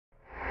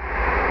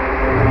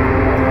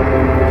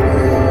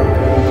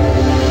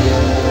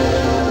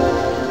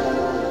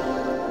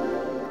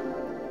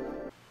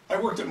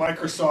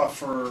Microsoft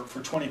for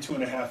 22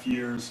 and a half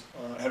years.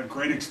 Had a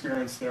great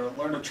experience there.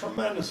 Learned a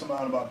tremendous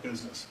amount about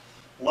business.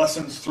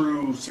 Lessons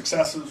through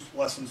successes,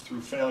 lessons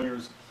through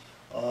failures,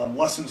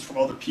 lessons from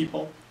other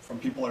people, from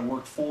people I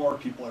worked for,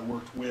 people I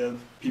worked with,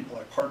 people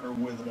I partnered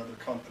with at other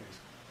companies.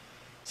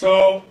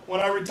 So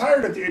when I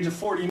retired at the age of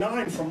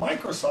 49 from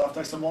Microsoft,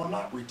 I said, well, I'm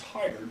not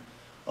retired.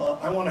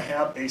 I want to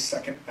have a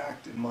second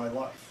act in my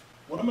life.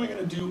 What am I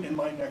going to do in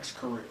my next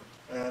career?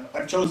 And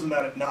I've chosen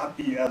that it not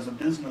be as a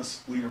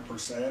business leader per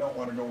se. I don't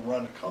want to go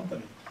run a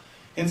company.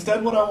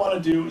 Instead, what I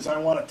want to do is I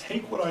want to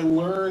take what I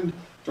learned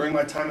during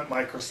my time at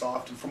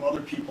Microsoft and from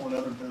other people in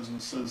other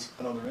businesses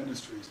and other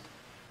industries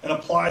and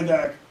apply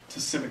that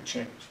to civic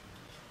change.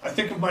 I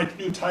think of my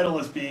new title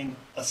as being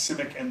a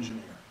civic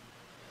engineer.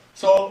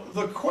 So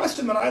the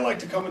question that I like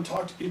to come and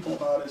talk to people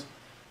about is,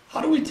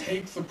 how do we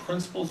take the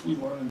principles we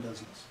learn in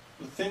business,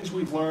 the things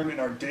we've learned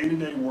in our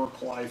day-to-day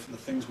work life and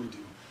the things we do,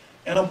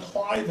 and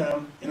apply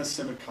them in a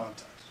civic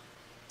context?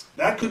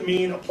 That could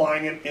mean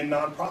applying it in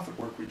nonprofit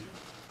work we do.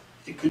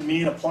 It could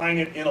mean applying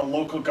it in a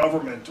local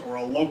government or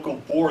a local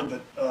board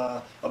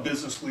that a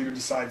business leader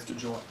decides to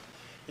join.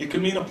 It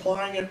could mean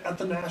applying it at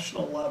the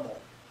national level.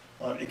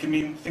 It can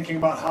mean thinking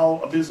about how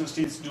a business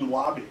needs to do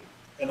lobbying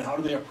and how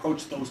do they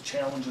approach those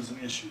challenges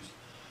and issues.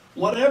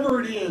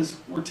 Whatever it is,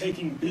 we're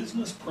taking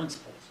business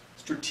principles,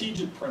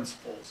 strategic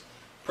principles,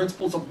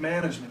 principles of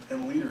management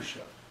and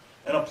leadership,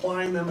 and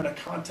applying them in a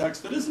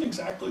context that isn't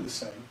exactly the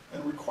same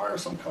and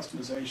requires some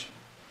customization,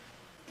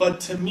 but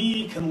to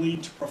me can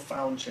lead to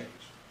profound change.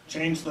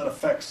 Change that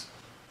affects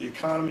the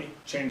economy,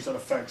 change that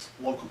affects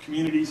local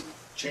communities,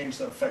 change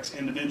that affects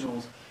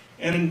individuals,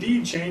 and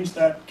indeed change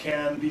that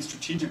can be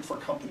strategic for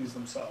companies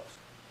themselves.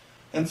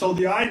 And so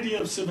the idea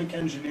of civic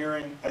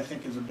engineering, I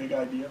think, is a big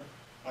idea.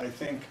 I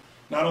think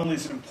not only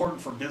is it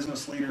important for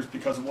business leaders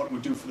because of what it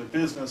would do for their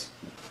business,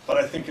 but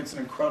I think it's an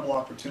incredible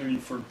opportunity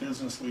for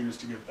business leaders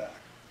to give back.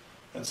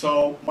 And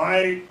so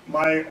my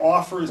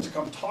offer is to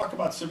come talk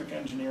about civic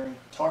engineering,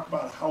 talk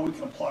about how we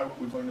can apply what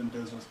we've learned in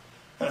business,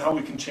 and how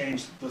we can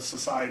change the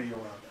society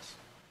around us.